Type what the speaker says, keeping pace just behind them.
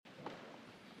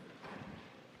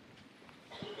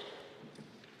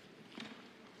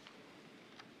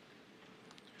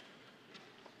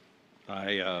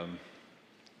I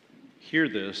hear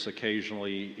this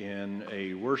occasionally in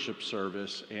a worship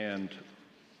service, and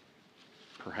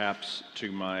perhaps to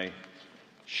my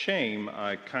shame,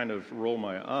 I kind of roll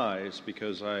my eyes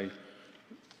because I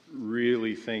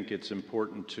really think it's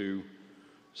important to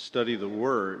study the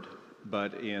Word,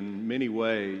 but in many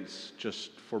ways,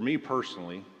 just for me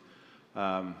personally,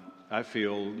 I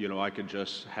feel, I could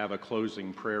just have a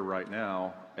closing prayer right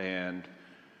now, and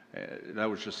that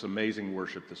was just amazing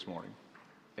worship this morning.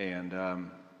 And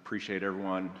appreciate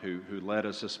everyone who led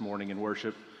us this morning in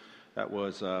worship. That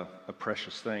was a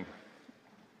precious thing.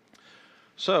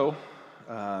 So,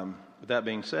 with that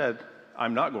being said,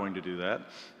 I'm not going to do that,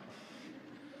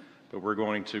 but we're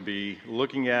going to be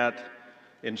looking at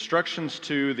instructions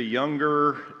to the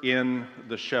younger in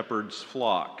the shepherd's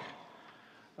flock.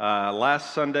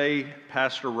 Last Sunday,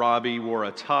 Pastor Robbie wore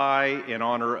a tie in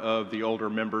honor of the older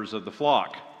members of the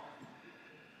flock.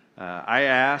 I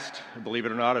asked, believe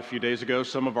it or not, a few days ago,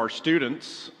 some of our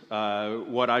students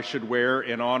what I should wear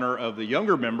in honor of the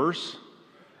younger members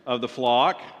of the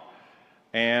flock,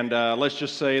 and let's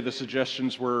just say the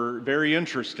suggestions were very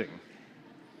interesting.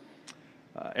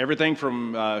 Everything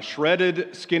from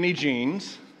shredded skinny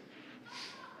jeans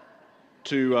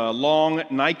to long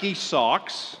Nike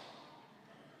socks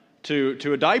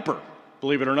to a diaper,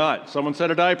 believe it or not. Someone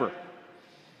said a diaper.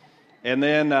 And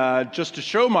then just to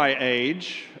show my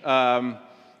age,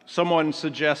 someone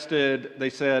suggested, they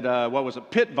said,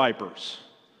 pit vipers,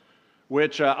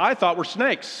 which I thought were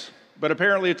snakes, but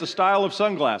apparently it's a style of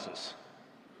sunglasses.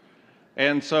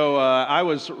 And so I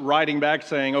was writing back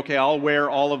saying, okay, I'll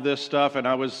wear all of this stuff, and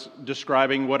I was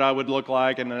describing what I would look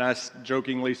like, and then I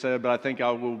jokingly said, but I think I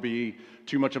will be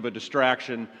too much of a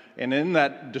distraction. And in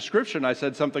that description, I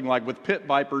said something like, with pit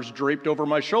vipers draped over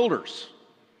my shoulders.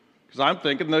 Because I'm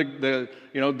thinking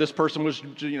this person was,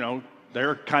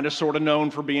 they're kind of sort of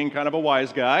known for being kind of a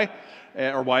wise guy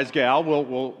or wise gal.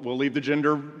 We'll leave the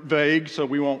gender vague so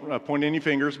we won't point any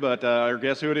fingers, but or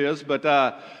guess who it is. But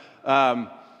I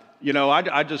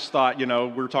just thought, we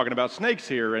were talking about snakes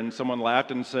here, and someone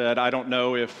laughed and said, I don't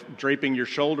know if draping your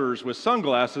shoulders with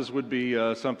sunglasses would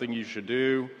be something you should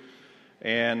do.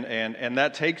 And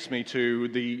that takes me to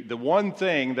the one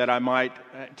thing that I might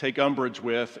take umbrage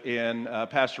with in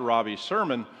Pastor Robbie's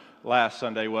sermon last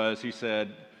Sunday was he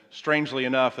said, strangely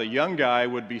enough, the young guy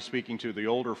would be speaking to the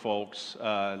older folks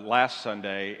last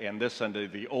Sunday, and this Sunday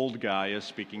the old guy is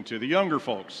speaking to the younger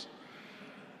folks.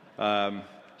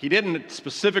 He didn't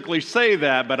specifically say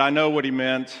that, but I know what he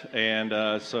meant,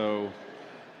 and so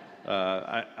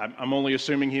I'm only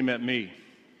assuming he meant me.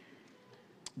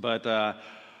 But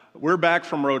we're back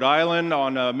from Rhode Island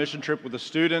on a mission trip with the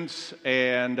students,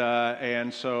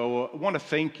 and so I want to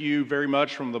thank you very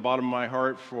much from the bottom of my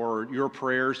heart for your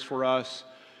prayers for us.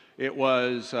 It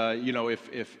was,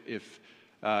 if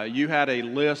you had a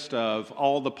list of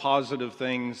all the positive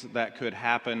things that could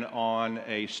happen on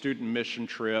a student mission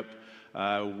trip,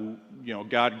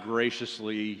 God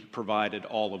graciously provided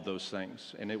all of those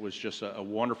things, and it was just a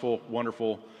wonderful,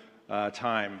 wonderful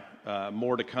time.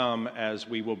 More to come as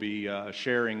we will be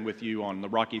sharing with you on the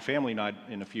Rocky Family Night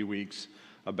in a few weeks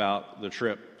about the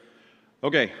trip.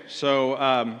 Okay,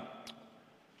 so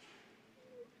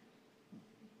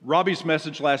Robbie's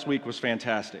message last week was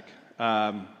fantastic.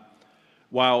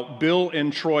 While Bill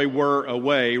and Troy were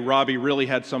away, Robbie really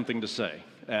had something to say,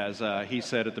 as he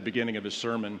said at the beginning of his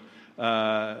sermon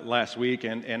last week.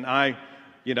 And I,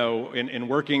 in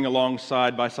working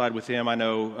alongside by side with him, I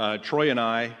know Troy and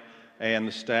I and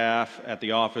the staff at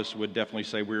the office would definitely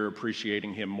say we're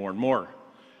appreciating him more and more,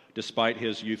 despite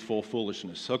his youthful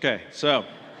foolishness. Okay, so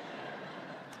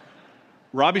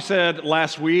Robbie said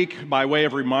last week, by way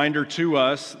of reminder to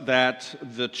us, that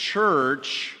the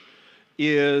church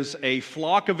is a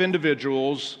flock of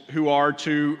individuals who are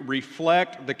to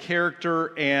reflect the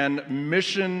character and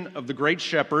mission of the Great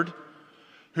Shepherd,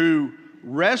 who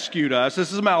rescued us,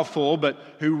 this is a mouthful, but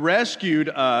who rescued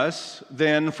us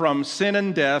then from sin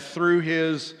and death through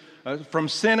his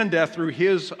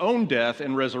own death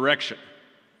and resurrection.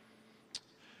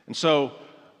 And so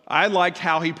I liked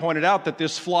how he pointed out that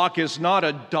this flock is not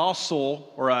a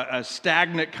docile or a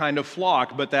stagnant kind of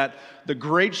flock, but that the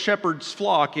Great Shepherd's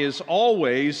flock is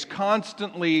always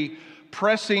constantly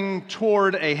pressing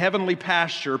toward a heavenly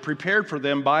pasture prepared for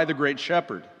them by the Great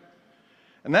Shepherd.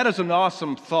 And that is an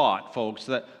awesome thought, folks,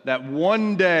 that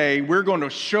one day we're going to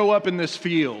show up in this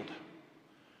field.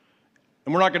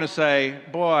 And we're not going to say,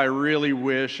 boy, I really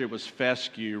wish it was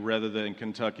fescue rather than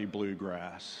Kentucky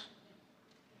bluegrass.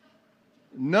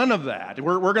 None of that.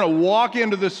 We're going to walk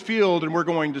into this field and we're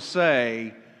going to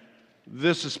say,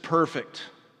 this is perfect.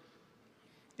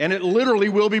 And it literally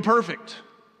will be perfect.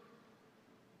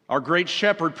 Our great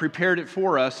shepherd prepared it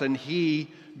for us, and he,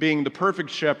 being the perfect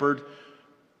shepherd,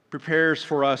 prepares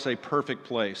for us a perfect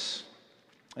place.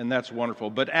 And that's wonderful.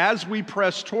 But as we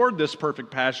press toward this perfect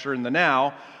pasture in the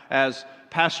now, as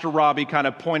Pastor Robbie kind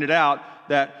of pointed out,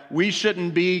 that we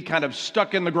shouldn't be kind of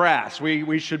stuck in the grass.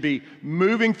 We should be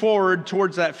moving forward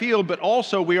towards that field, but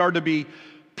also we are to be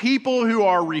people who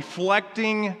are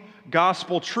reflecting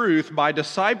gospel truth by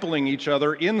discipling each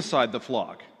other inside the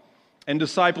flock and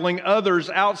discipling others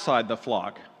outside the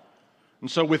flock. And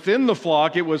so within the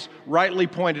flock, it was rightly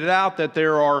pointed out that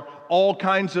there are all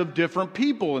kinds of different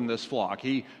people in this flock.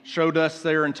 He showed us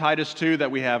there in Titus 2 that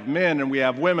we have men and we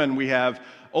have women, we have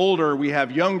older, we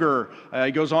have younger.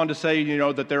 He goes on to say,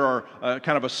 that there are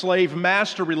kind of a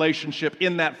slave-master relationship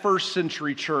in that first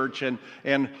century church,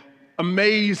 and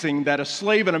amazing that a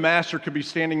slave and a master could be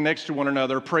standing next to one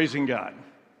another praising God.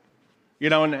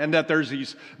 And that there's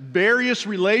these various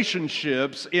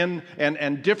relationships and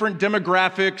different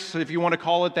demographics, if you want to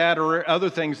call it that, or other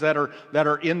things that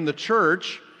are in the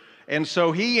church. And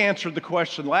so he answered the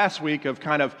question last week of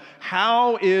kind of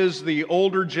how is the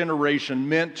older generation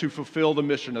meant to fulfill the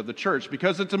mission of the church?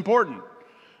 Because it's important.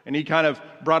 And he kind of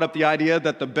brought up the idea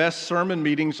that the best sermon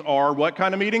meetings are what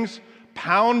kind of meetings?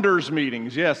 Pounders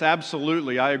meetings. Yes,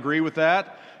 absolutely. I agree with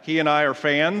that. He and I are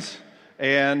fans.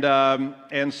 And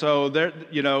so there,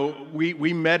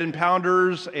 we met in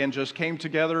Pounders and just came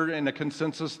together in a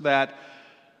consensus that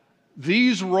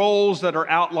these roles that are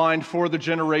outlined for the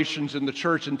generations in the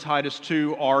church in Titus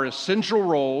 2 are essential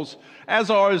roles, as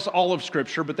is all of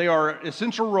Scripture, but they are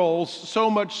essential roles, so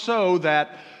much so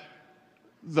that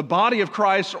the body of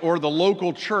Christ or the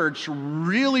local church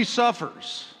really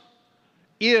suffers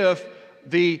if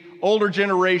the older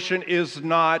generation is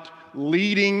not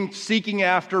leading, seeking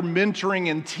after,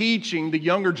 mentoring, and teaching the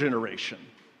younger generation.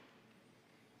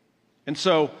 And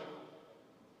so,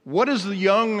 what is the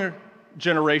young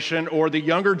generation or the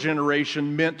younger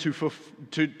generation meant to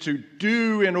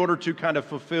do in order to kind of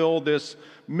fulfill this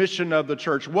mission of the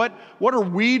church? What are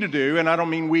we to do? And I don't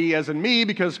mean we as in me,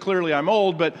 because clearly I'm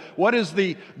old, but what is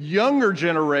the younger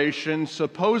generation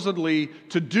supposedly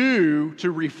to do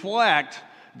to reflect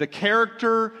the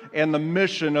character and the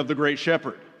mission of the Great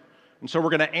Shepherd? And so we're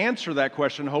going to answer that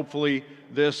question hopefully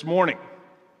this morning.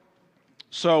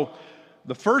 So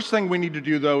the first thing we need to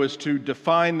do, though, is to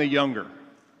define the younger.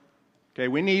 Okay,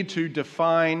 we need to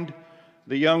define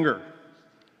the younger.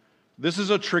 This is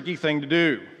a tricky thing to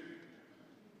do.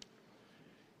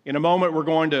 In a moment, we're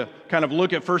going to kind of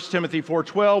look at 1 Timothy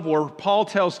 4:12, where Paul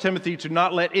tells Timothy to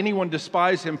not let anyone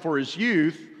despise him for his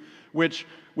youth, which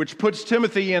puts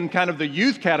Timothy in kind of the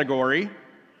youth category.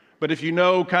 But if you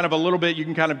know kind of a little bit, you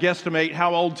can kind of guesstimate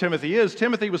how old Timothy is.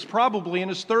 Timothy was probably in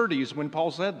his 30s when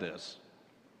Paul said this.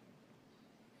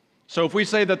 So if we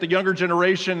say that the younger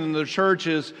generation in the church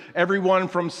is everyone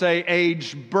from, say,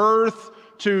 age birth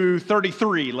to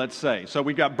 33, let's say. So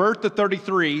we've got birth to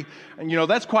 33, and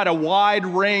that's quite a wide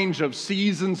range of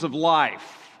seasons of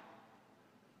life.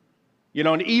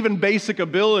 And even basic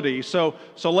ability. So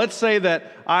let's say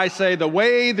that I say the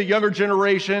way the younger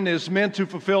generation is meant to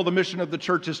fulfill the mission of the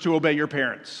church is to obey your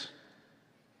parents.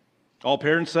 All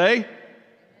parents say?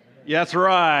 That's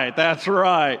right.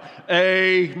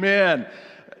 Amen.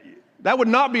 That would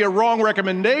not be a wrong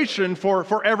recommendation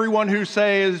for everyone who,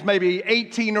 say, is maybe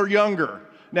 18 or younger.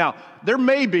 Now, there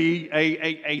may be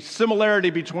a similarity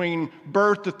between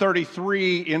birth to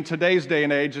 33 in today's day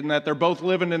and age, in that they're both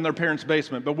living in their parents'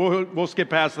 basement, but we'll skip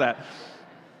past that.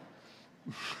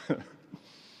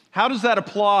 How does that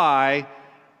apply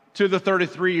to the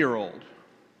 33-year-old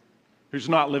who's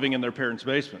not living in their parents'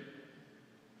 basement?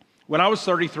 When I was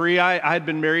 33, I had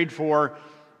been married for,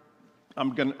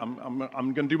 I'm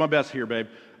gonna do my best here, babe,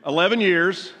 11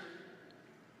 years,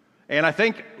 and I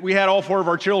think we had all 4 of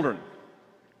our children.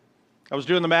 I was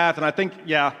doing the math, and I think,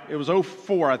 it was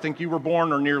 04. I think you were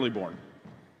born or nearly born.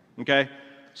 Okay?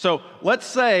 So let's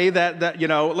say that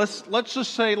let's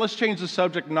just say, let's change the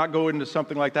subject and not go into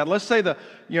something like that. Let's say the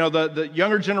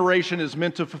younger generation is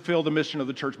meant to fulfill the mission of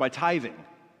the church by tithing.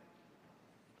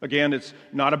 Again, it's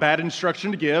not a bad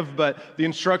instruction to give, but the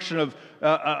instruction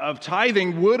of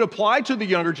tithing would apply to the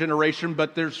younger generation,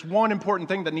 but there's one important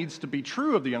thing that needs to be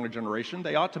true of the younger generation.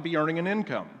 They ought to be earning an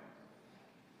income.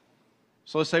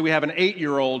 So let's say we have an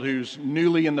 8-year-old who's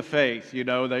newly in the faith.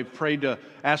 They've prayed to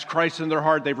ask Christ in their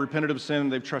heart, they've repented of sin,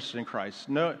 they've trusted in Christ.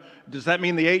 No, does that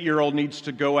mean the 8-year-old needs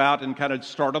to go out and kind of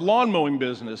start a lawn mowing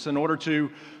business in order to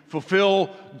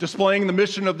fulfill displaying the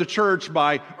mission of the church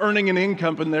by earning an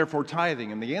income and therefore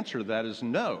tithing? And the answer to that is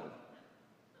no.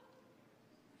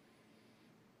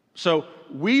 So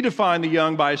we define the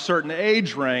young by a certain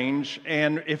age range,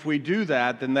 and if we do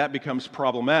that, then that becomes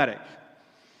problematic.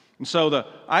 And so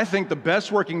I think the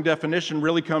best working definition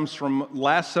really comes from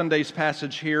last Sunday's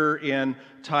passage here in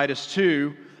Titus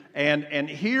 2, and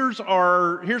here's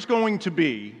going to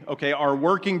be, okay, our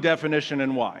working definition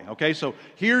and why. Okay, so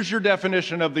here's your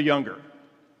definition of the younger.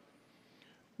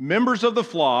 Members of the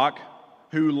flock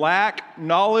who lack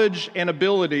knowledge and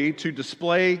ability to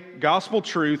display gospel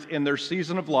truth in their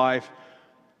season of life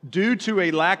due to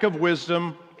a lack of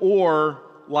wisdom or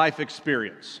life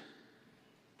experience.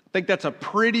 I think that's a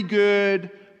pretty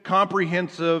good,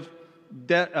 comprehensive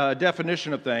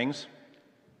definition of things.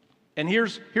 And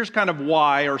here's kind of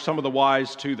why, or some of the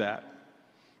whys to that.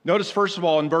 Notice, first of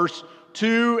all, in verse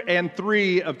 2 and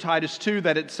 3 of Titus 2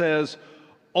 that it says,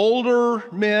 older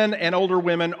men and older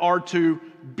women are to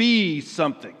be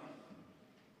something.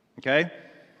 Okay?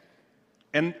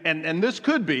 And this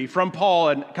could be from Paul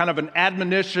and kind of an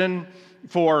admonition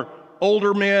for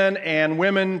older men and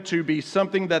women to be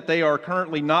something that they are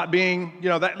currently not being. You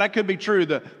know, that could be true,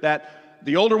 that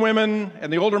the older women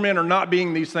and the older men are not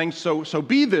being these things, so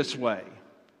be this way.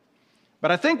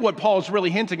 But I think what Paul's really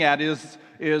hinting at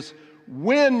is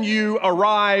when you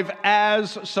arrive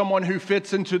as someone who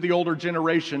fits into the older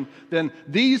generation, then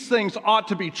these things ought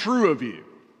to be true of you.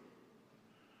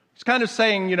 It's kind of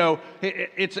saying, you know,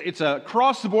 it's a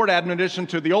across-the-board admonition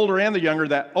to the older and the younger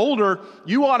that older,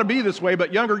 you ought to be this way,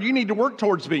 but younger, you need to work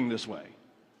towards being this way.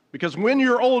 Because when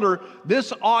you're older,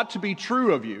 this ought to be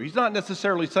true of you. He's not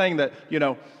necessarily saying that, you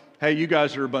know, hey, you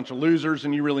guys are a bunch of losers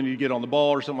and you really need to get on the ball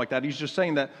or something like that. He's just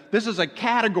saying that this is a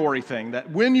category thing,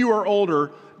 that when you are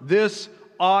older, this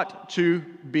ought to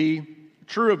be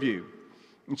true of you.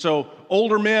 And so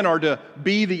older men are to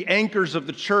be the anchors of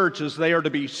the church as they are to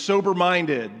be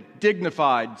sober-minded,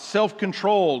 dignified,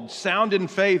 self-controlled, sound in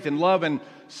faith, in love, and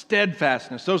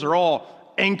steadfastness. Those are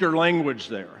all anchor language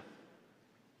there.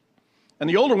 And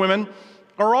the older women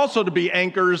are also to be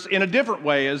anchors in a different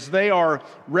way, as they are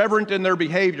reverent in their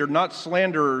behavior, not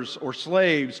slanderers or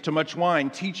slaves to much wine,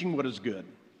 teaching what is good.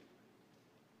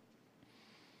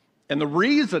 And the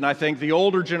reason I think the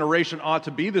older generation ought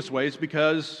to be this way is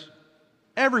because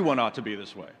everyone ought to be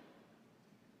this way.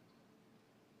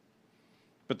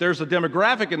 But there's a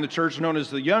demographic in the church known as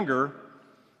the younger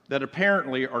that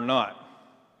apparently are not.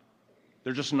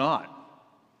 They're just not.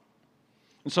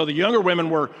 And so the younger women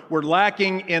were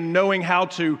lacking in knowing how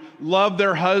to love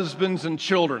their husbands and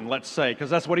children, let's say,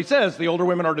 because that's what he says. The older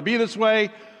women are to be this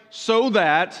way so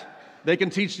that they can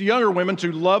teach the younger women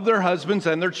to love their husbands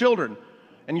and their children.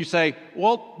 And you say,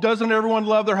 well, doesn't everyone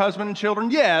love their husband and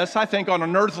children? Yes, I think on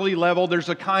an earthly level, there's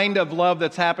a kind of love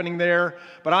that's happening there.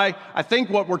 But I think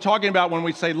what we're talking about when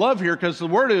we say love here, because the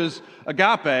word is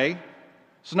agape,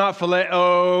 it's not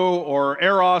phileo or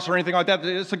eros or anything like that.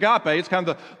 It's agape. It's kind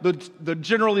of the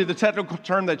generally the technical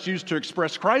term that's used to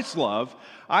express Christ's love.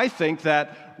 I think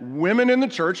that women in the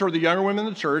church, or the younger women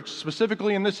in the church,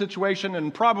 specifically in this situation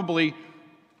and probably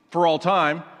for all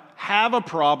time, have a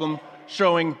problem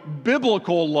showing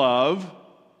biblical love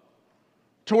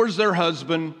towards their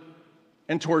husband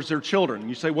and towards their children.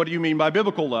 You say, what do you mean by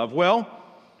biblical love? Well,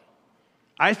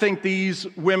 I think these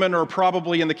women are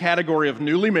probably in the category of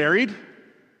newly married,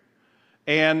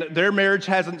 and their marriage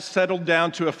hasn't settled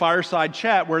down to a fireside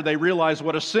chat where they realize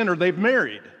what a sinner they've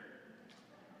married.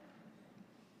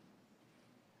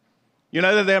 You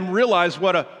know, they haven't realized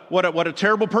what a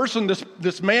terrible person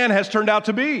this man has turned out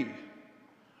to be.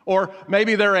 Or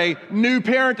maybe they're a new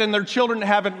parent and their children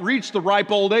haven't reached the ripe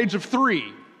old age of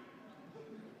 3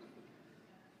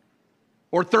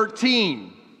 or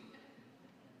 13.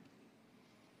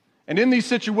 And in these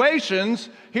situations,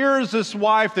 here is this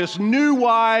wife, this new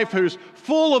wife who's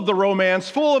full of the romance,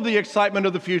 full of the excitement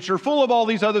of the future, full of all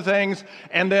these other things,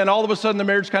 and then all of a sudden the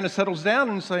marriage kind of settles down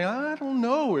and say, I don't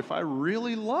know if I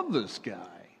really love this guy.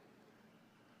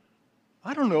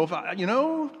 I don't know if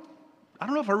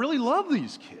I really love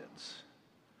these kids.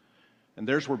 And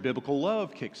there's where biblical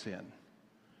love kicks in.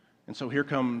 And so here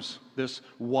comes this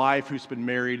wife who's been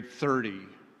married 30,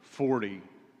 40,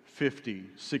 50,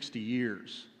 60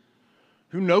 years.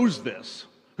 Who knows this?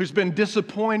 Who's been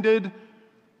disappointed,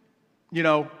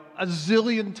 a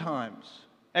zillion times.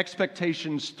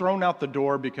 Expectations thrown out the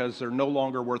door because they're no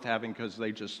longer worth having because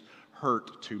they just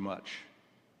hurt too much.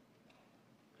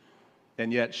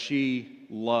 And yet she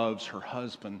loves her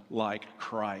husband like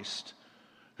Christ,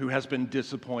 who has been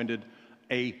disappointed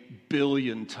 1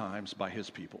 billion times by his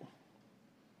people.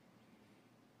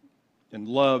 And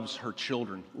loves her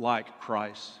children like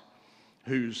Christ,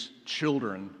 whose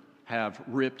children have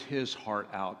ripped his heart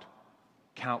out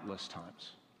countless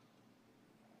times.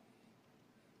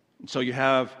 So you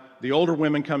have the older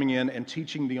women coming in and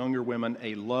teaching the younger women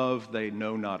a love they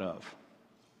know not of.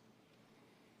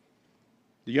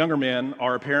 The younger men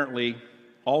are apparently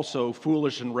also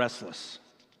foolish and restless.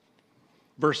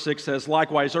 Verse 6 says,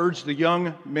 likewise, urge the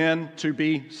young men to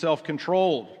be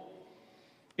self-controlled.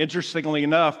 Interestingly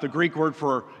enough, the Greek word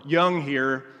for young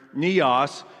here,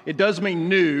 neos, it does mean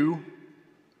new,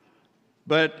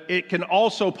 but it can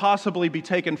also possibly be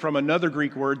taken from another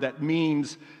Greek word that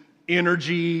means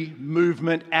energy,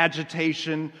 movement,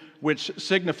 agitation, which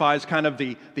signifies kind of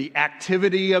the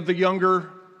activity of the younger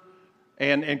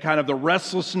and kind of the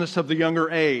restlessness of the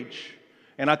younger age.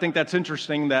 And I think that's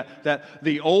interesting that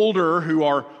the older who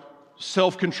are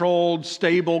self-controlled,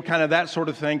 stable, kind of that sort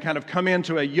of thing, kind of come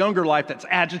into a younger life that's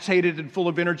agitated and full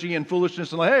of energy and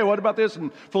foolishness and like, hey, what about this?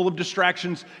 And full of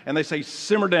distractions. And they say,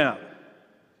 simmer down.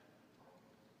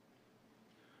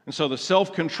 And so the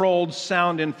self-controlled,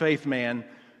 sound in faith man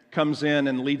comes in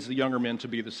and leads the younger men to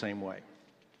be the same way.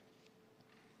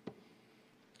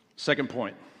 Second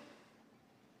point.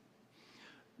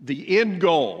 The end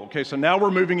goal. Okay, so now we're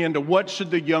moving into what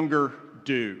should the younger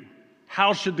do?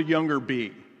 How should the younger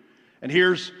be? And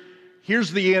here's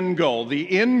the end goal.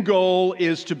 The end goal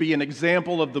is to be an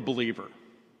example of the believer.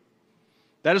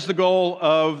 That is the goal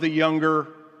of the younger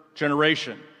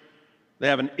generation. They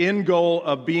have an end goal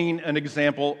of being an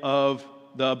example of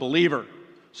the believer.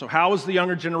 So how is the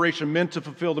younger generation meant to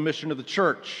fulfill the mission of the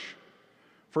church?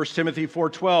 1 Timothy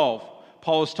 4:12,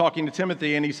 Paul is talking to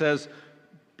Timothy and he says,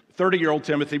 30-year-old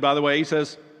Timothy, by the way, he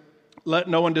says, let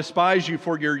no one despise you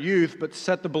for your youth, but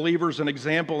set the believers an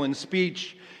example in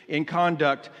speech, in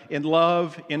conduct, in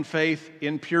love, in faith,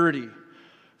 in purity.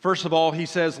 First of all, he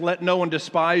says, let no one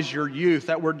despise your youth.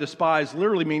 That word despise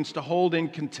literally means to hold in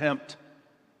contempt.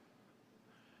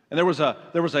 And there was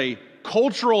a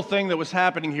cultural thing that was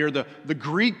happening here. The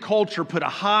Greek culture put a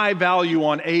high value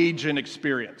on age and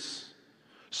experience.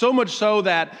 So much so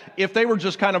that if they were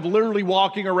just kind of literally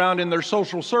walking around in their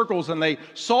social circles and they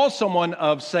saw someone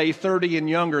of, say, 30 and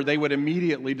younger, they would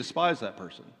immediately despise that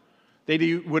person.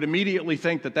 They would immediately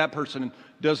think that that person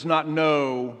does not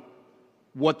know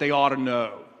what they ought to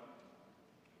know.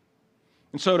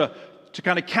 And so to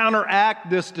kind of counteract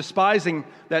this despising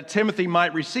that Timothy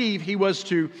might receive, he was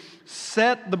to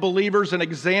set the believers an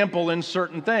example in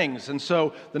certain things. And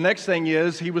so the next thing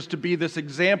is he was to be this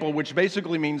example, which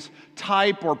basically means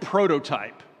type or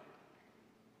prototype.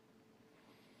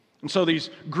 And so these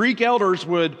Greek elders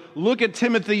would look at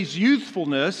Timothy's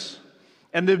youthfulness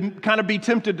and then kind of be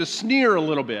tempted to sneer a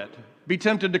little bit, be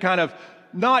tempted to kind of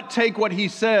not take what he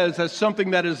says as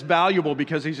something that is valuable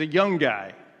because he's a young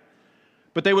guy.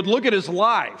 But they would look at his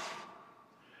life,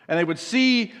 and they would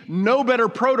see no better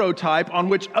prototype on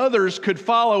which others could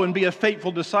follow and be a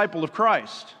faithful disciple of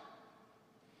Christ.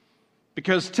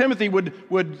 Because Timothy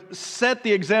would set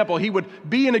the example. He would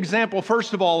be an example,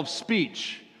 first of all, of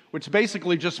speech, which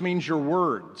basically just means your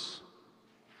words.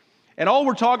 And all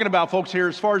we're talking about, folks, here,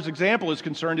 as far as example is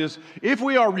concerned, is if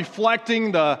we are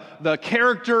reflecting the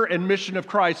character and mission of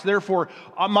Christ, therefore,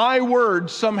 my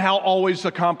words somehow always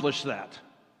accomplish that.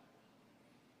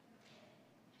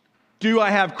 Do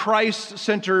I have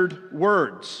Christ-centered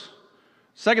words?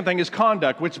 Second thing is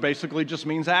conduct, which basically just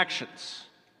means actions.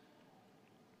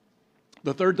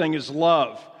 The third thing is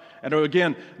love. And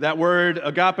again, that word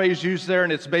agape is used there,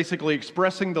 and it's basically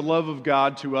expressing the love of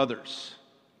God to others.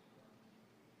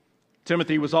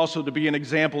 Timothy was also to be an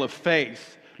example of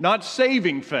faith, not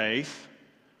saving faith.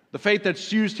 The faith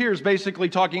that's used here is basically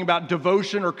talking about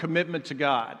devotion or commitment to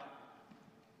God.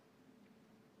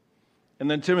 And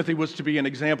then Timothy was to be an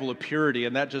example of purity,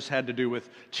 and that just had to do with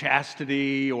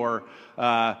chastity or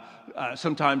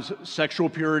sometimes sexual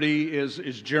purity is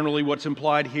generally what's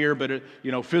implied here, but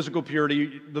physical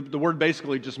purity, the word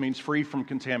basically just means free from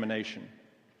contamination.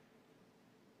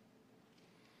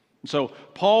 So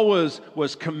Paul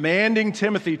was commanding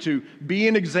Timothy to be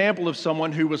an example of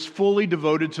someone who was fully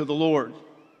devoted to the Lord.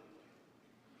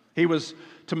 He was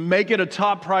to make it a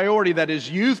top priority that his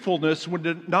youthfulness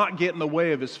would not get in the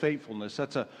way of his faithfulness.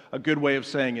 That's a good way of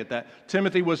saying it, that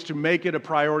Timothy was to make it a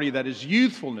priority that his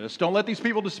youthfulness, don't let these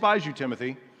people despise you,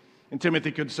 Timothy. And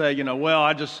Timothy could say, well,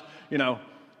 I just,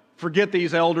 forget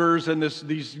these elders and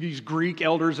these Greek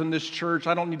elders in this church.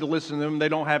 I don't need to listen to them. They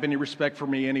don't have any respect for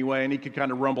me anyway. And he could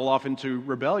kind of rumble off into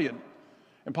rebellion.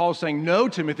 And Paul is saying, no,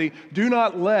 Timothy, do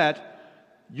not let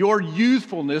your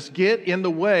youthfulness get in the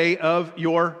way of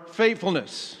your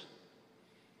faithfulness.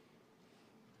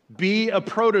 Be a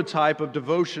prototype of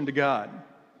devotion to God.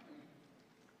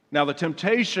 Now, the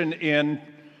temptation in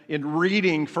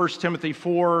reading 1 Timothy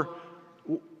 4,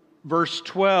 verse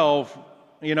 12,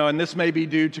 and this may be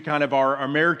due to kind of our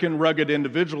American rugged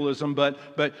individualism, but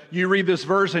you read this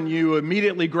verse and you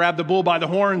immediately grab the bull by the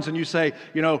horns and you say,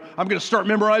 I'm going to start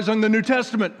memorizing the New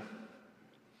Testament.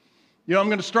 I'm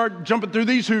going to start jumping through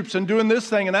these hoops and doing this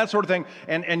thing and that sort of thing.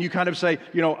 And you kind of say,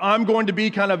 I'm going to be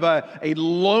kind of a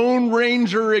Lone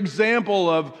Ranger example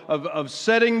of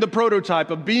setting the prototype,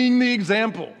 of being the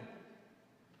example.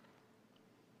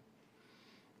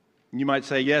 You might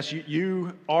say, yes,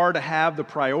 you are to have the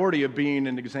priority of being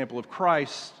an example of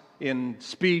Christ in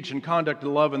speech and conduct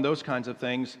and love and those kinds of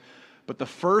things. But the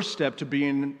first step to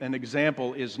being an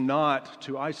example is not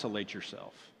to isolate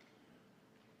yourself.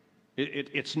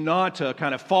 It's not to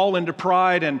kind of fall into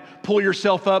pride and pull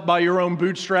yourself up by your own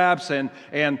bootstraps and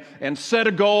set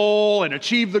a goal and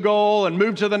achieve the goal and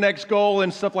move to the next goal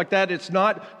and stuff like that. It's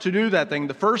not to do that thing.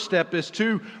 The first step is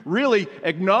to really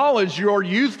acknowledge your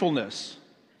youthfulness.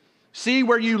 See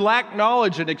where you lack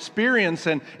knowledge and experience,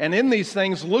 and in these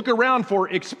things, look around for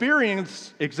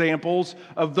experience examples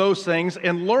of those things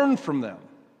and learn from them.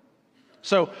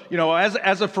 So,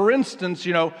 as a for instance,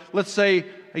 let's say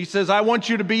he says, I want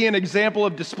you to be an example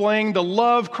of displaying the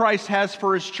love Christ has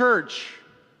for his church.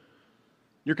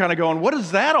 You're kind of going, what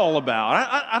is that all about?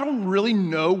 I don't really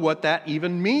know what that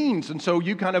even means. And so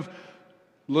you kind of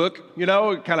look,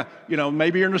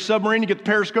 maybe you're in a submarine, you get the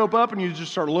periscope up and you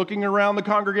just start looking around the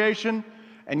congregation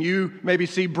and you maybe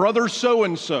see brother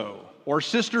so-and-so or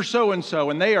sister so-and-so,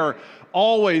 and they are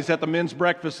always at the men's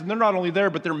breakfast, and they're not only there,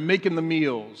 but they're making the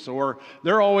meals, or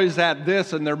they're always at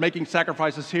this and they're making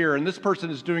sacrifices here, and this person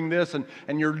is doing this,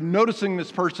 and you're noticing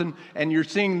this person and you're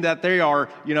seeing that they are,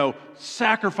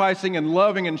 sacrificing and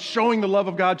loving and showing the love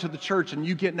of God to the church, and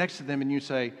you get next to them and you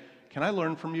say, can I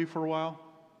learn from you for a while?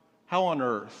 How on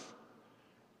earth?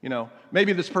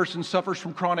 Maybe this person suffers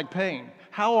from chronic pain.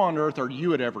 How on earth are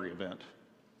you at every event?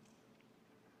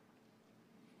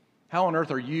 How on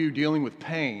earth are you dealing with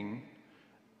pain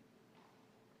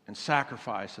and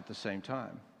sacrifice at the same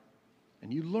time?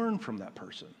 And you learn from that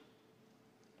person.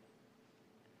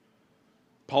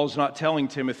 Paul's not telling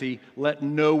Timothy, let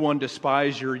no one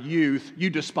despise your youth. You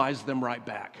despise them right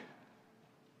back.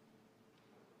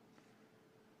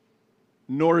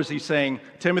 Nor is he saying,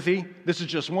 Timothy, this is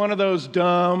just one of those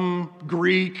dumb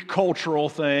Greek cultural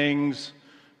things.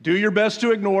 Do your best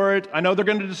to ignore it. I know they're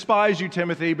going to despise you,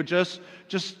 Timothy, but just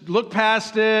look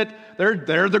past it.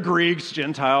 They're the Greeks,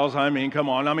 Gentiles. Come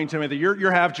on. Timothy,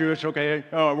 you're half Jewish, okay,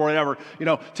 or whatever.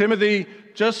 Timothy,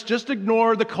 just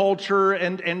ignore the culture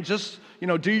and just,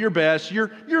 do your best. You're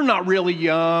not really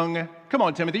young. Come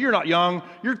on, Timothy, you're not young.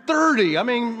 You're 30.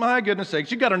 My goodness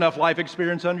sakes, you've got enough life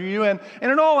experience under you. And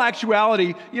in all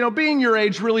actuality, being your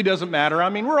age really doesn't matter.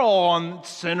 We're all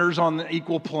sinners on the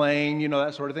equal plane,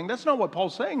 that sort of thing. That's not what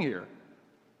Paul's saying here.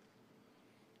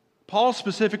 Paul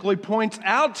specifically points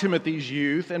out Timothy's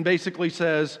youth and basically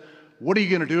says, what are you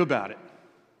going to do about it?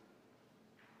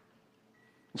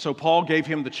 And so Paul gave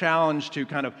him the challenge to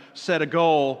kind of set a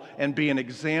goal and be an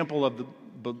example of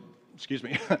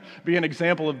be an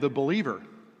example of the believer.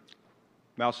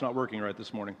 Mouth's not working right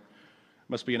this morning.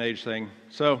 Must be an age thing.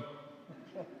 So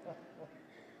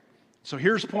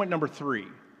here's point number 3.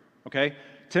 Okay?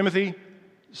 Timothy,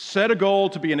 set a goal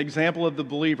to be an example of the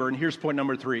believer, and here's point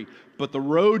number 3. But the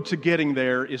road to getting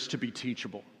there is to be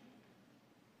teachable.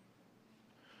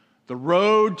 The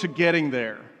road to getting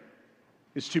there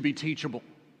is to be teachable.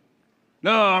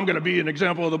 No, I'm going to be an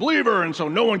example of the believer, and so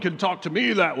no one can talk to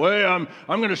me that way. I'm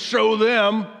going to show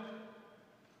them.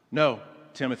 No,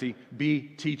 Timothy, be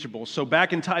teachable. So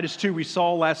back in Titus 2, we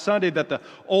saw last Sunday that the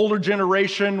older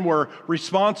generation were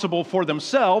responsible for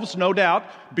themselves, no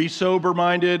doubt. Be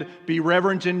sober-minded, be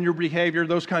reverent in your behavior,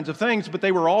 those kinds of things. But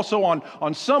they were also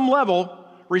on some level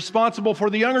responsible for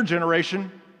the younger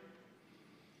generation.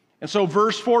 And so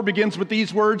verse 4 begins with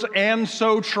these words, and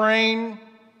so train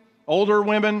older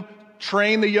women,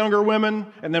 train the younger women.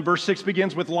 And then verse 6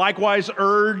 begins with likewise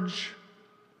urge.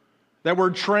 That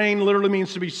word train literally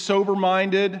means to be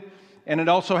sober-minded, and it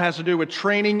also has to do with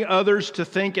training others to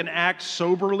think and act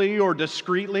soberly or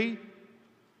discreetly.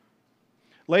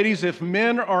 Ladies, if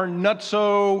men are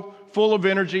nutso, full of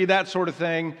energy, that sort of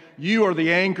thing, you are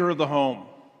the anchor of the home.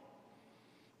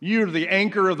 You are the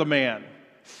anchor of the man.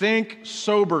 Think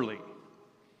soberly.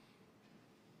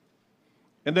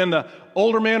 And then the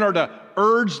older men are to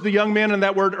urge the young men, and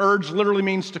that word urge literally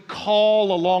means to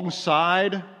call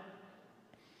alongside.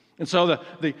 And so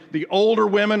the older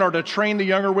women are to train the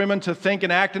younger women to think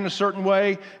and act in a certain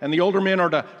way, and the older men are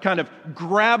to kind of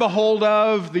grab a hold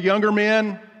of the younger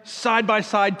men, side by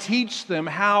side, teach them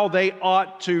how they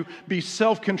ought to be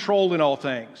self-controlled in all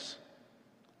things.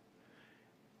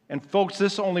 And folks,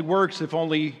 this only works if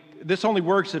this only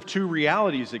works if two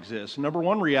realities exist. Number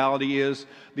one reality is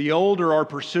the older are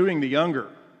pursuing the younger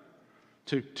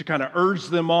to kind of urge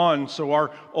them on. So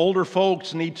our older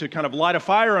folks need to kind of light a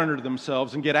fire under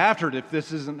themselves and get after it if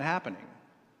this isn't happening.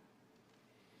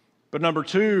 But number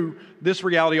two, this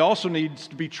reality also needs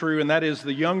to be true, and that is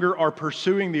the younger are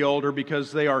pursuing the older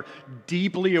because they are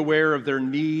deeply aware of their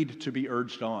need to be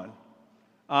urged on.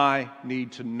 I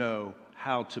need to know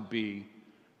how to be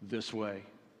this way.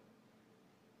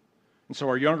 And so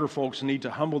our younger folks need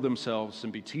to humble themselves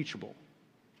and be teachable.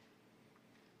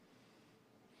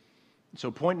 So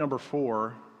point number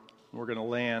 4, we're going to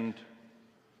land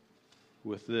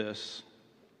with this.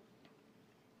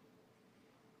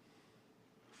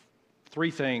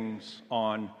 3 things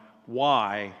on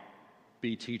why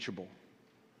be teachable.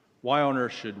 Why on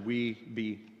earth should we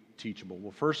be teachable?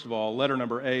 Well, first of all, letter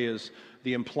number A is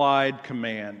the implied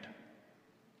command.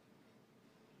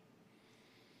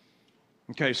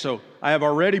 Okay, so I have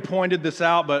already pointed this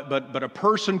out, but a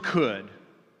person could.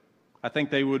 I think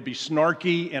they would be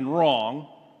snarky and wrong.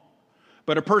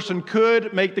 But a person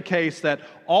could make the case that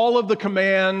all of the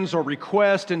commands or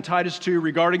requests in Titus 2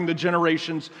 regarding the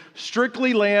generations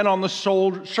strictly land on the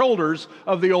shoulders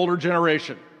of the older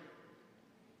generation.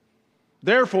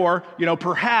 Therefore,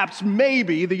 perhaps,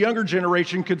 maybe the younger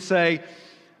generation could say,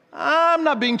 I'm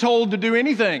not being told to do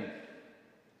anything.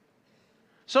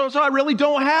 So I really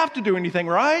don't have to do anything,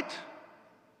 right?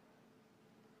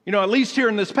 At least here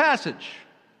in this passage.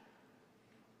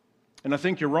 And I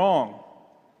think you're wrong.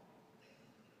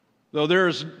 Though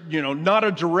there's, not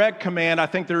a direct command, I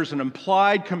think there's an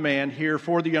implied command here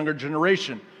for the younger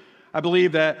generation. I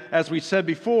believe that, as we said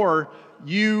before,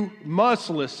 you must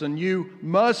listen. You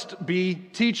must be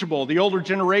teachable. The older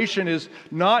generation is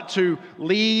not to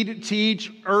lead,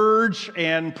 teach, urge,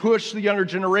 and push the younger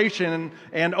generation.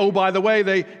 And oh, by the way,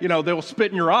 they'll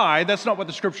spit in your eye. That's not what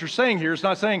the Scripture's saying here. It's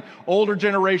not saying, older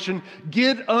generation,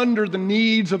 get under the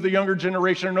needs of the younger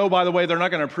generation. And oh, by the way, they're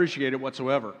not going to appreciate it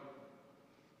whatsoever.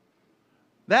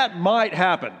 That might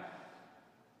happen.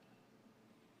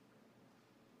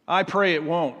 I pray it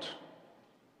won't.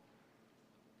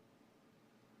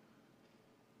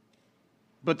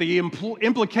 But the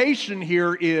implication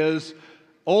here is,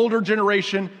 older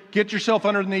generation, get yourself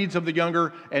under the needs of the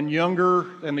younger, and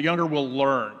the younger will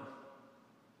learn.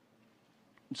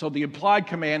 So the implied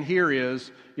command here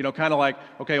is, kind of like,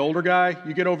 okay, older guy,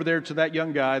 you get over there to that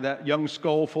young guy, that young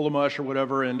skull full of mush or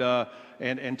whatever,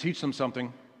 and teach them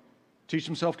something. Teach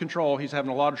them self-control. He's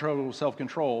having a lot of trouble with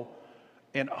self-control.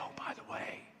 And oh, by the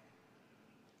way,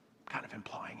 I'm kind of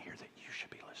implying here that you should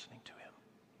be listening to him.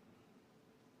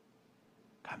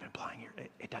 Kind of implying here,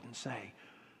 it doesn't say,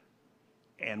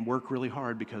 and work really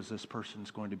hard because this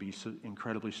person's going to be so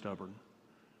incredibly stubborn.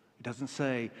 It doesn't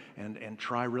say, and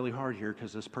try really hard here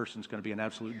because this person's going to be an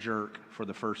absolute jerk for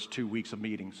the first 2 weeks of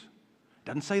meetings. It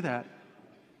doesn't say that.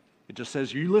 It just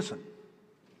says you listen.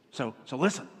 So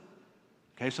listen.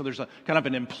 Okay, so there's a kind of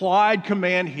an implied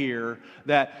command here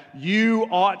that you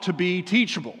ought to be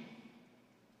teachable.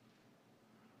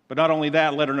 But not only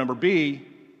that, letter number B,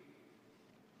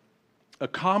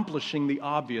 accomplishing the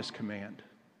obvious command.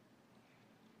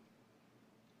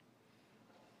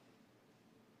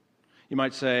 You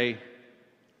might say,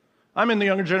 I'm in the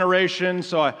younger generation,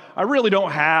 so I really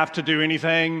don't have to do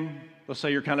anything. Let's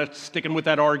say you're kind of sticking with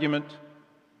that argument.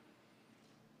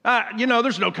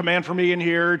 There's no command for me in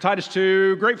here. Titus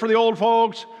 2, great for the old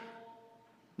folks.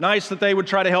 Nice that they would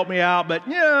try to help me out, but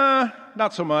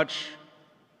not so much.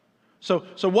 So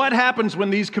what happens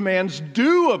when these commands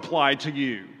do apply to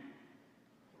you?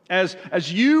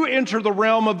 As you enter the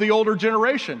realm of the older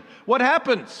generation, what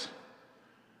happens?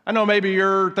 I know maybe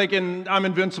you're thinking, I'm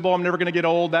invincible, I'm never going to get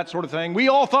old, that sort of thing. We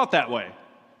all thought that way.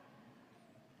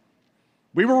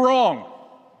 We were wrong.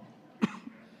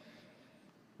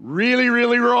 Really,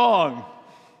 really wrong.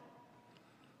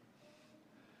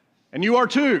 And you are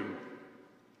too.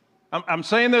 I'm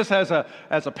saying this as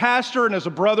a pastor and as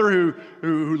a brother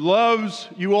who loves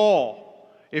you all.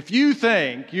 If you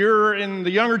think you're in the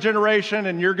younger generation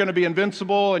and you're going to be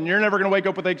invincible and you're never going to wake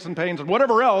up with aches and pains and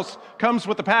whatever else comes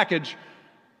with the package,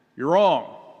 you're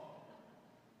wrong.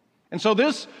 And so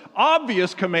this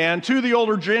obvious command to the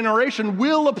older generation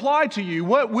will apply to you.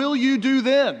 What will you do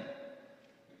then?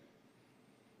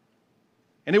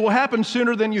 And it will happen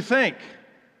sooner than you think.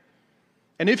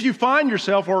 And if you find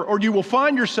yourself, or you will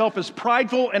find yourself as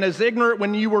prideful and as ignorant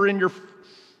when you were in your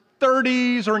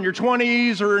 30s or in your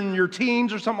 20s or in your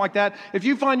teens or something like that, if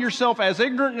you find yourself as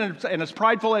ignorant and as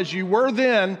prideful as you were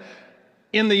then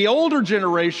in the older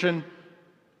generation,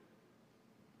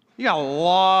 you got a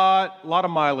lot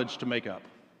of mileage to make up.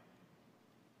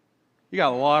 You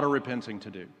got a lot of repenting to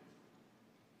do.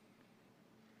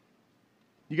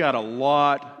 You got a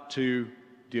lot to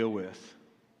deal with.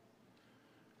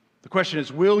 The question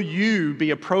is, will you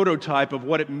be a prototype of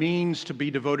what it means to be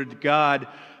devoted to God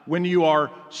when you are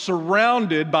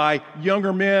surrounded by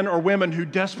younger men or women who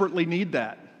desperately need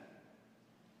that?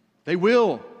 They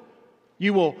will.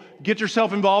 You will get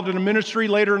yourself involved in a ministry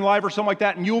later in life or something like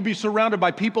that, and you will be surrounded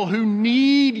by people who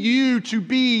need you to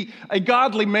be a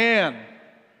godly man.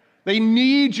 They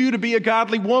need you to be a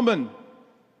godly woman.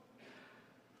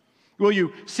 Will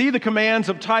you see the commands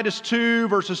of Titus 2,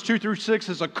 verses 2 through 6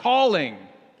 as a calling?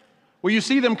 Will you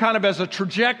see them kind of as a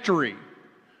trajectory?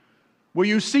 Will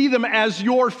you see them as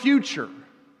your future?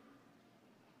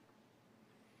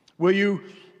 Will you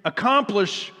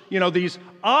accomplish, these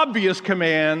obvious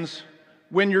commands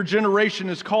when your generation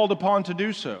is called upon to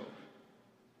do so?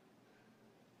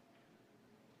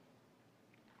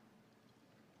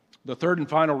 The third and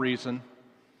final reason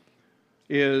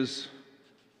is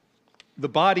the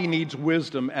body needs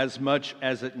wisdom as much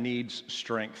as it needs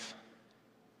strength.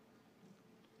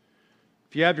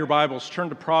 If you have your Bibles, turn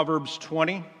to Proverbs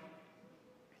 20.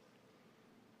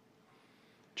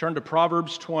 Turn to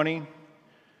Proverbs 20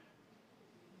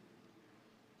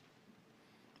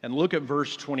 and look at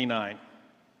verse 29.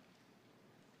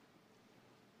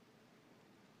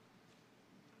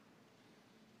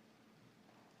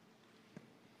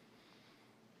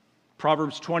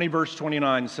 Proverbs 20, verse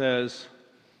 29 says,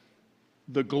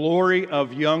 "The glory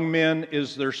of young men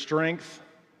is their strength,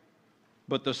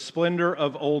 but the splendor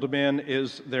of old men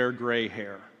is their gray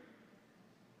hair."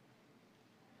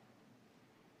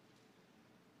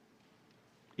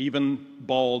 Even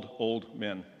bald old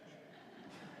men.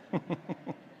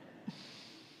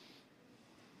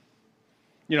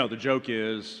 The joke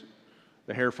is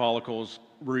the hair follicles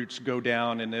roots go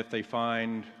down, and if they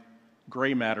find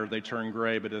gray matter, they turn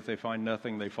gray, but if they find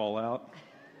nothing, they fall out.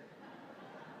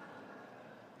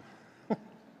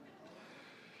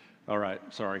 All right,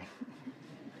 sorry.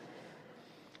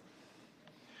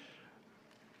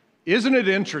 Isn't it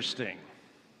interesting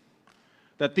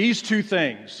that these two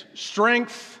things,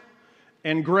 strength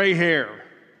and gray hair,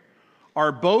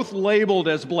 are both labeled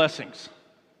as blessings?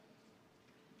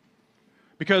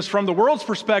 Because from the world's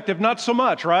perspective, not so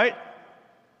much, right?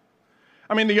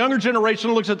 I mean, the younger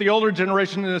generation looks at the older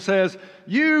generation and it says,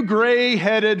 "You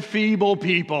gray-headed, feeble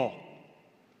people.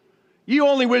 You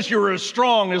only wish you were as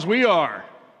strong as we are."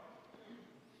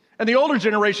 And the older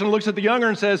generation looks at the younger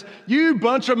and says, "You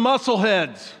bunch of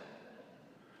muscleheads.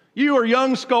 You are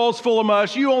young skulls full of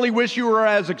mush. You only wish you were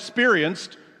as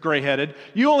experienced," gray-headed.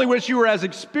 "You only wish you were as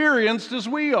experienced as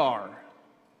we are."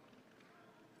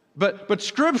 But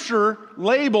Scripture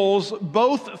labels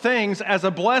both things as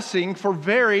a blessing for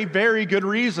very, very good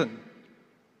reason.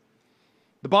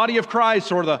 The body of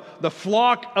Christ, or the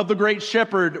flock of the great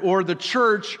shepherd, or the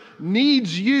church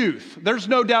needs youth. There's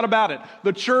no doubt about it.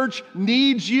 The church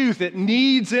needs youth. It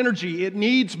needs energy. It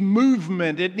needs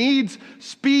movement. It needs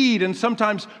speed and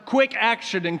sometimes quick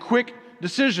action and quick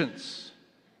decisions.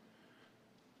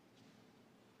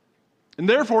 And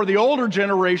therefore, the older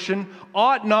generation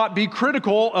ought not be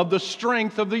critical of the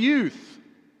strength of the youth.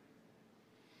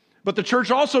 But the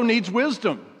church also needs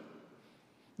wisdom.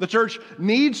 The church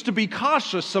needs to be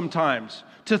cautious sometimes,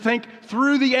 to think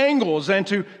through the angles and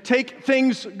to take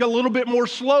things a little bit more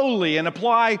slowly and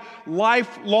apply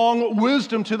lifelong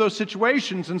wisdom to those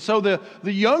situations. And so the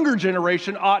younger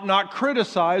generation ought not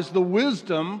criticize the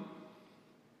wisdom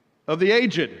of the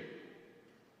aged.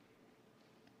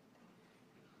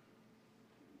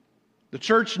 The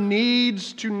church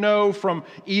needs to know from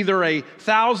either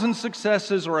 1,000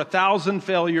 successes or 1,000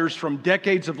 failures from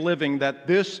decades of living that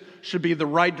this should be the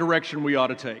right direction we ought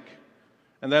to take.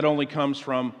 And that only comes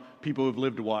from people who've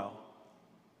lived a while.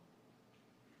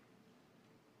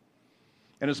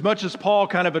 And as much as Paul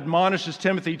kind of admonishes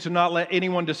Timothy to not let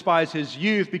anyone despise his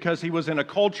youth because he was in a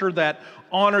culture that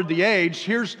honored the age,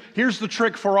 here's the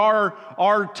trick for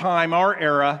our time, our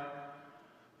era.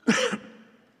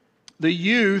 The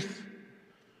youth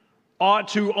ought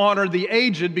to honor the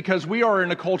aged because we are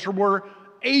in a culture where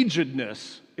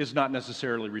agedness is not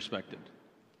necessarily respected.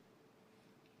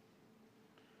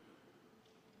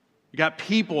 You got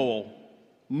people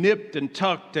nipped and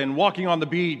tucked and walking on the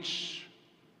beach,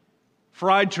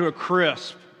 fried to a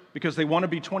crisp because they want to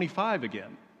be 25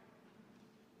 again.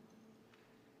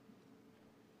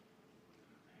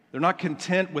 They're not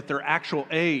content with their actual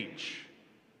age.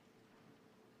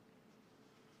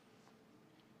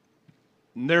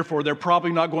 And therefore, they're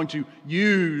probably not going to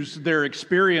use their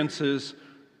experiences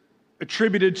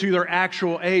attributed to their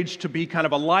actual age to be kind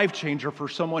of a life changer for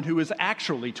someone who is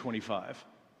actually 25.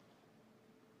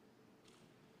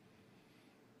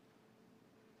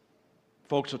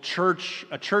 Folks, a church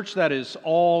that is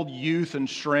all youth and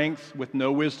strength with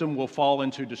no wisdom will fall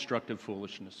into destructive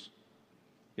foolishness.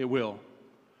 It will.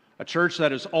 A church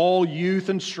that is all youth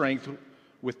and strength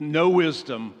with no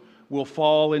wisdom will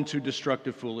fall into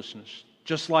destructive foolishness.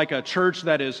 Just like a church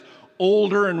that is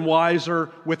older and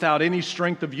wiser without any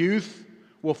strength of youth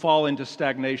will fall into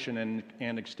stagnation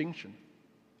and extinction.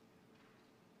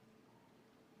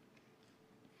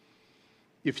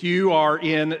 If you are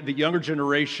in the younger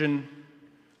generation,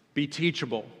 be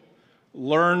teachable.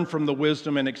 Learn from the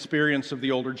wisdom and experience of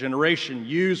the older generation.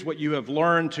 Use what you have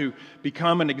learned to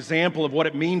become an example of what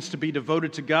it means to be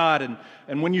devoted to God.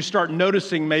 And when you start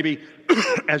noticing, maybe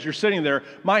as you're sitting there,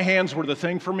 my hands were the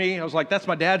thing for me. I was like, that's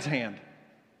my dad's hand.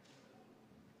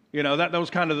 You know, that was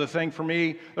kind of the thing for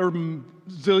me. There were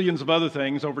zillions of other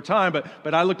things over time,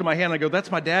 but I looked at my hand and I go,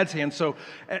 that's my dad's hand. So,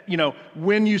 you know,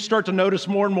 when you start to notice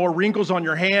more and more wrinkles on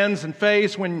your hands and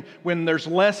face, when there's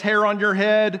less hair on your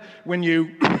head, when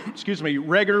you,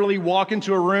 regularly walk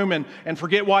into a room and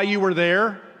forget why you were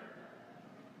there,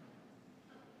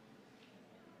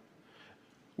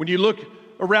 when you look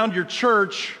around your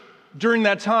church during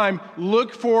that time,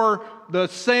 look for the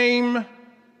same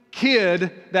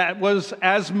kid that was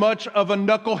as much of a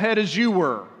knucklehead as you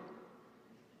were.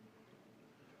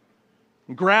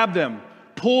 Grab them,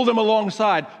 pull them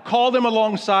alongside, call them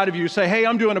alongside of you, say, hey,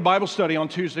 I'm doing a Bible study on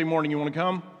Tuesday morning, you want to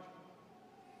come?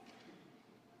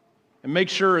 And make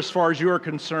sure, as far as you are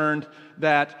concerned,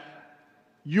 that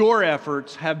your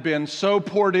efforts have been so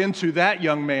poured into that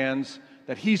young man's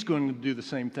that he's going to do the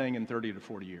same thing in 30 to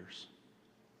 40 years.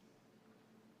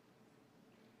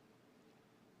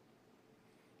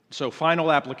 So,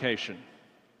 final application.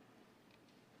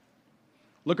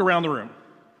 Look around the room.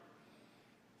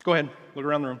 Go ahead, look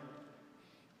around the room.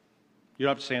 You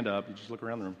don't have to stand up, you just look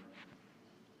around the room.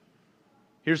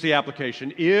 Here's the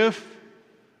application. If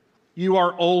you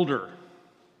are older,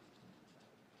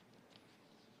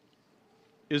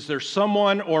 is there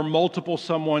someone or multiple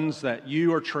someones that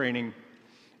you are training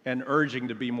and urging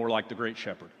to be more like the Great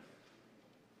Shepherd?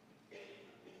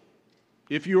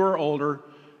 If you are older,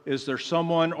 is there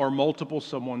someone or multiple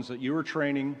someones that you are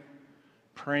training,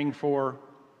 praying for,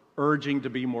 urging to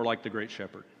be more like the Great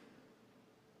Shepherd?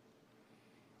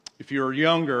 If you're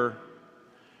younger,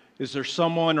 is there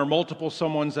someone or multiple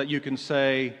someones that you can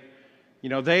say, you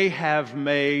know, they have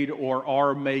made or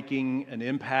are making an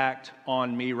impact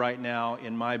on me right now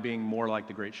in my being more like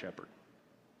the Great Shepherd?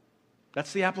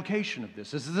 That's the application of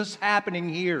this. Is this happening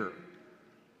here?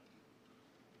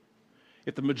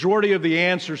 If the majority of the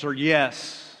answers are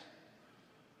yes,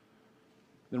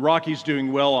 then Rocky's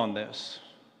doing well on this.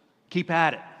 Keep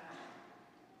at it.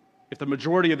 If the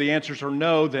majority of the answers are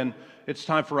no, then it's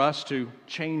time for us to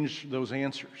change those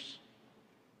answers.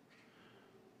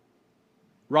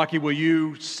 Rocky, will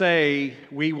you say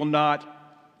we will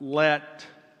not let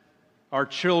our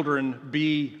children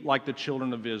be like the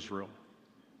children of Israel?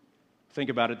 Think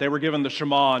about it. They were given the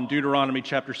Shema in Deuteronomy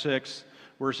chapter 6.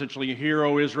 We're essentially, hear,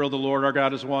 O Israel, the Lord our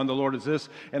God is one, the Lord is this.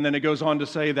 And then it goes on to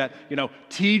say that, you know,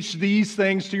 teach these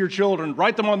things to your children.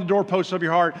 Write them on the doorposts of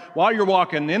your heart while you're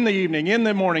walking, in the evening, in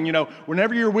the morning, you know,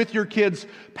 whenever you're with your kids,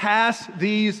 pass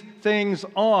these things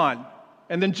on.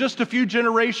 And then just a few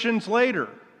generations later,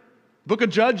 Book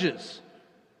of Judges.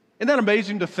 Isn't that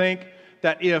amazing to think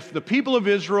that if the people of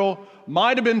Israel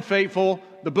might have been faithful,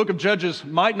 the Book of Judges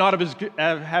might not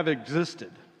have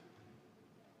existed?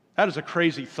 That is a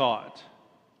crazy thought.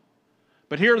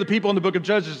 But here are the people in the book of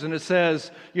Judges, and it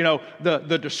says, you know,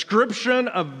 the description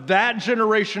of that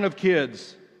generation of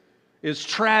kids is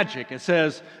tragic. It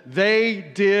says, they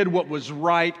did what was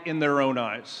right in their own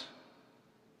eyes.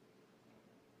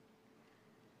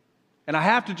 And I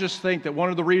have to just think that one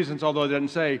of the reasons, although it doesn't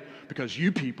say, because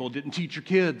you people didn't teach your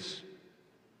kids.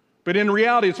 But in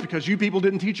reality, it's because you people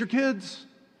didn't teach your kids.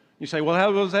 You say, well,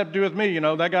 how does that have to do with me? You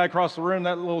know, that guy across the room,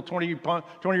 that little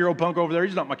 20-year-old punk over there,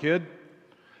 he's not my kid.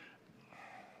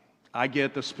 I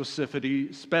get the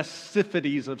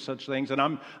specificities of such things, and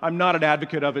I'm not an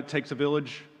advocate of it takes a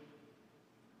village.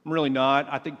 I'm really not.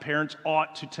 I think parents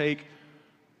ought to take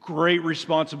great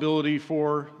responsibility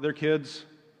for their kids,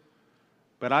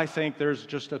 but I think there's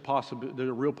just there's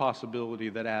a real possibility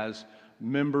that as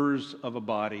members of a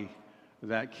body,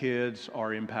 that kids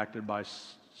are impacted by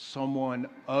someone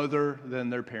other than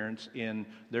their parents in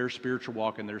their spiritual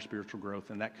walk and their spiritual growth,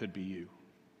 and that could be you.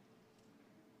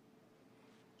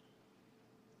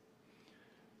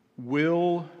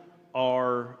 Will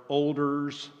our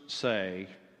elders say,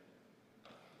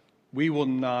 we will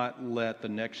not let the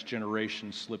next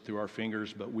generation slip through our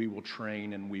fingers, but we will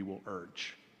train and we will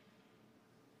urge?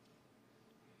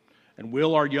 And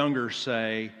will our younger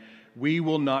say, we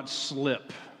will not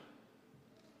slip,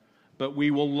 but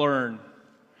we will learn.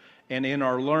 And in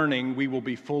our learning, we will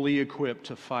be fully equipped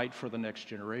to fight for the next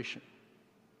generation.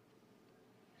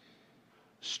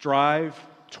 Strive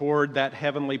toward that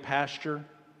heavenly pasture?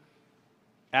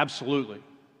 Absolutely.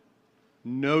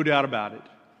 No doubt about it.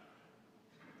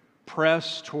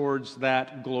 Press towards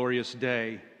that glorious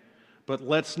day, but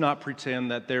let's not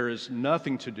pretend that there is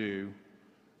nothing to do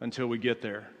until we get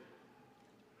there.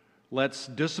 Let's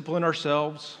discipline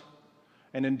ourselves,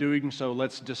 and in doing so,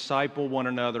 let's disciple one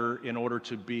another in order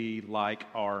to be like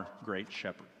our great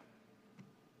shepherd.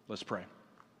 Let's pray.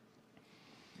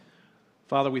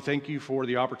 Father, we thank you for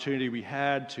the opportunity we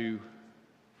had to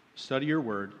study your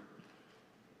word.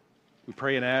 We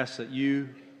pray and ask that you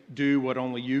do what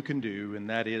only you can do, and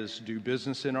that is do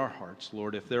business in our hearts.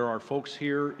 Lord, if there are folks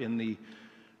here in the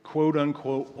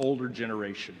quote-unquote older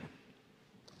generation,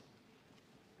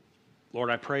 Lord,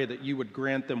 I pray that you would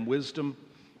grant them wisdom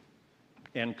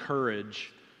and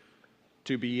courage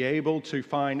to be able to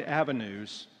find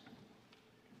avenues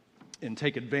and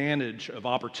take advantage of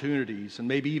opportunities, and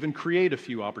maybe even create a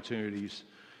few opportunities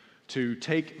to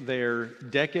take their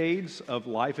decades of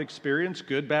life experience,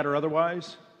 good, bad, or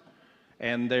otherwise,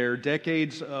 and their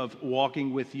decades of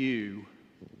walking with you,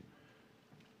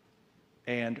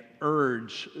 and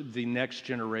urge the next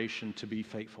generation to be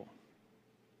faithful.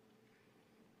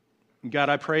 God,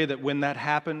 I pray that when that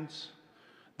happens,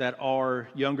 that our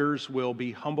youngers will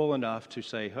be humble enough to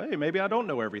say, hey, maybe I don't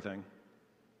know everything.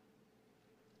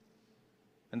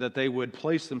 And that they would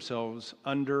place themselves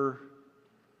under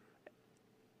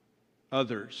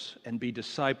others and be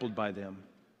discipled by them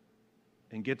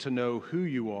and get to know who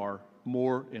you are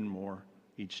more and more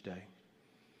each day.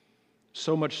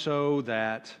 So much so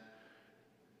that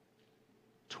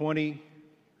 20,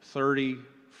 30,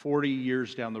 40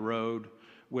 years down the road,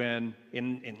 when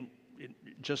in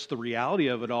just the reality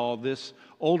of it all, this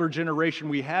older generation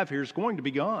we have here is going to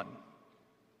be gone.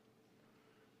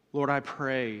 Lord, I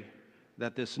pray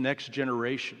that this next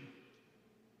generation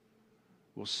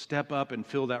will step up and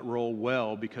fill that role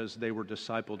well because they were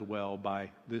discipled well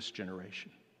by this generation.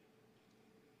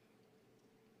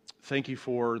 Thank you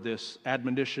for this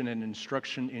admonition and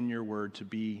instruction in your word to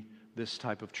be this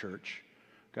type of church.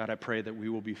 God, I pray that we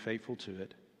will be faithful to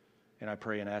it. And I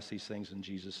pray and ask these things in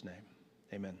Jesus' name.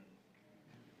 Amen.